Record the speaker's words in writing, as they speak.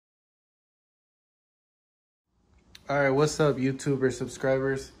All right, what's up, YouTuber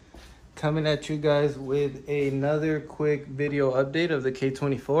subscribers? Coming at you guys with another quick video update of the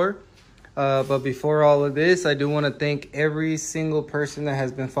K24. But before all of this, I do want to thank every single person that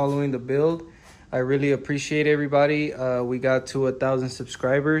has been following the build. I really appreciate everybody. We got to 1,000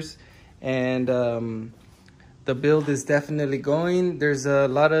 subscribers, and the build is definitely going. There's a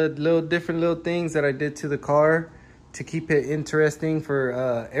lot of different things that I did to the car to keep it interesting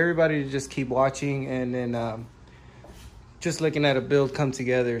for everybody to just keep watching and then just looking at a build come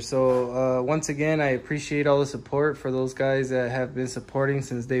together. So once again, I appreciate all the support for those guys that have been supporting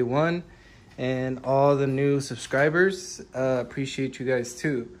since day one, and all the new subscribers. Appreciate you guys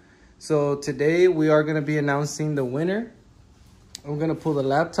too. So today we are going to be announcing the winner. I'm going to pull the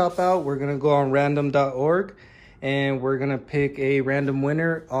laptop out. We're going to go on random.org and we're going to pick a random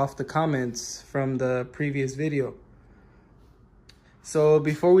winner off the comments from the previous video. So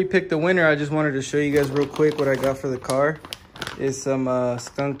before we pick the winner, I just wanted to show you guys real quick what I got for the car. Is some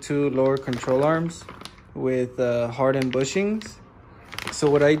Skunk 2 lower control arms with hardened bushings. So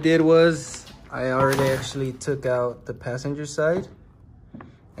what I did was I already actually took out the passenger side.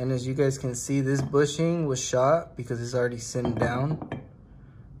 And as you guys can see, this bushing was shot because it's already sitting down.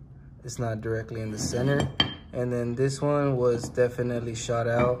 It's not directly in the center. And then this one was definitely shot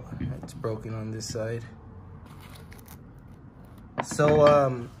out. It's broken on this side.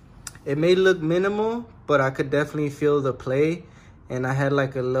 So it may look minimal, but I could definitely feel the play, and I had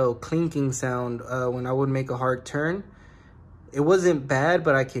like a little clinking sound when I would make a hard turn. It wasn't bad,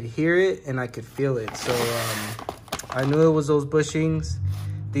 but I could hear it and I could feel it. So I knew it was those bushings.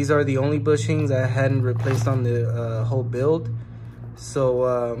 These are the only bushings I hadn't replaced on the whole build. So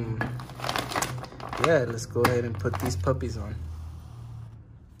yeah, let's go ahead and put these puppies on.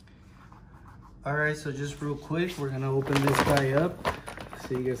 All right, so just real quick, we're gonna open this guy up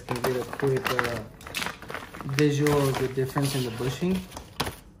so you guys can get a quick visual of the difference in the bushing.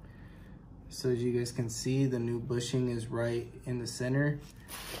 So as you guys can see, the new bushing is right in the center,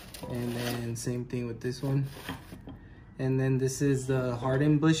 and then same thing with this one. And then this is the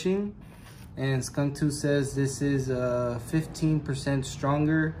hardened bushing, and Skunk 2 says this is 15%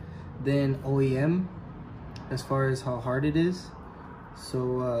 stronger than OEM as far as how hard it is.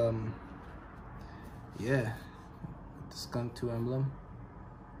 So yeah, the Skunk 2 emblem.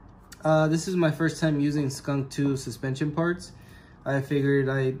 This is my first time using Skunk 2 suspension parts. I figured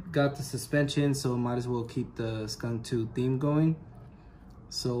I got the suspension, so might as well keep the Skunk 2 theme going.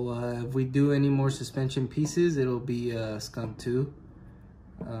 So if we do any more suspension pieces, it'll be Skunk 2.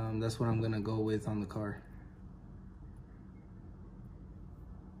 That's what I'm gonna go with on the car.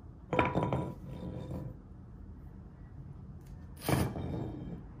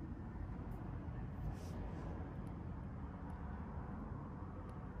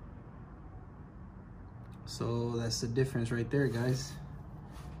 So that's the difference right there, guys.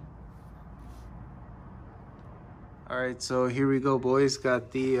 All right, so here we go, boys.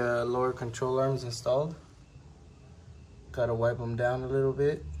 Got the lower control arms installed. Gotta wipe them down a little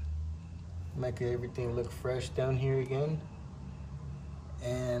bit. Make everything look fresh down here again.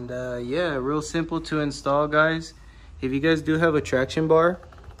 And yeah, real simple to install, guys. If you guys do have a traction bar,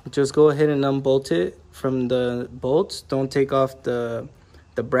 just go ahead and unbolt it from the bolts. Don't take off the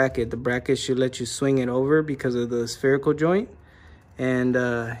bracket. The bracket should let you swing it over because of the spherical joint. And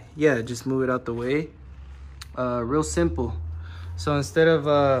yeah, just move it out the way. Real simple. So instead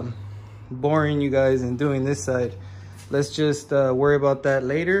of boring you guys and doing this side, let's just worry about that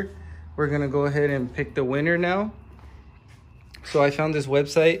later. We're gonna go ahead and pick the winner now. So I found this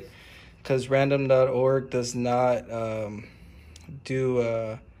website because random.org does not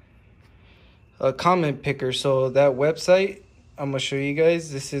do a comment picker. So that website, I'm gonna show you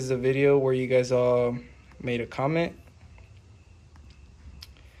guys. This is a video where you guys all made a comment.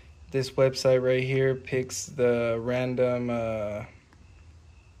 This website right here picks the random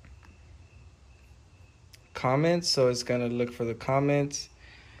comments. So it's gonna look for the comments.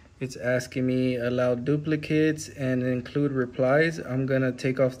 It's asking me allow duplicates and include replies. I'm gonna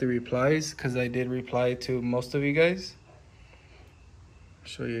take off the replies because I did reply to most of you guys. I'll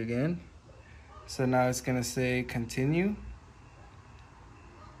show you again. So now it's gonna say continue.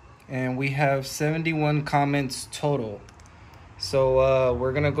 And we have 71 comments total. So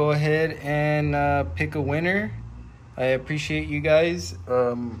we're gonna go ahead and pick a winner. I appreciate you guys.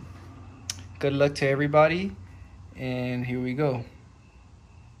 Good luck to everybody. And here we go.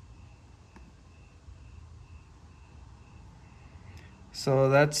 So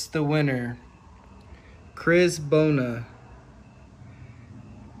that's the winner, Chris Bona.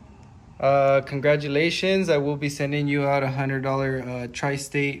 Congratulations. I will be sending you out $100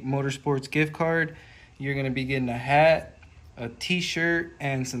 Tri-State Motorsports gift card. you're gonna be getting a hat, a t-shirt,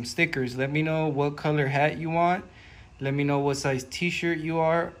 and some stickers. Let me know what color hat you want. Let me know what size t-shirt you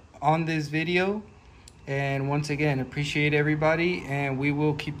are on this video. And once again, appreciate everybody, and we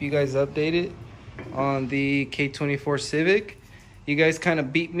will keep you guys updated on the K24 Civic. You guys kind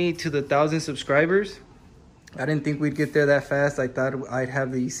of beat me to the 1,000 subscribers. I didn't think we'd get there that fast. I thought I'd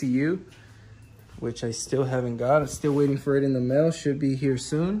have the ECU, which I still haven't got. I'm still waiting for it in the mail. Should be here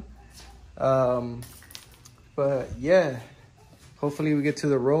soon. But yeah, hopefully we get to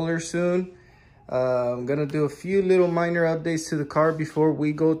the roller soon. I'm gonna do a few little minor updates to the car before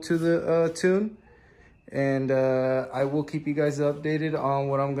we go to the tune. And I will keep you guys updated on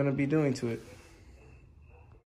what I'm gonna be doing to it.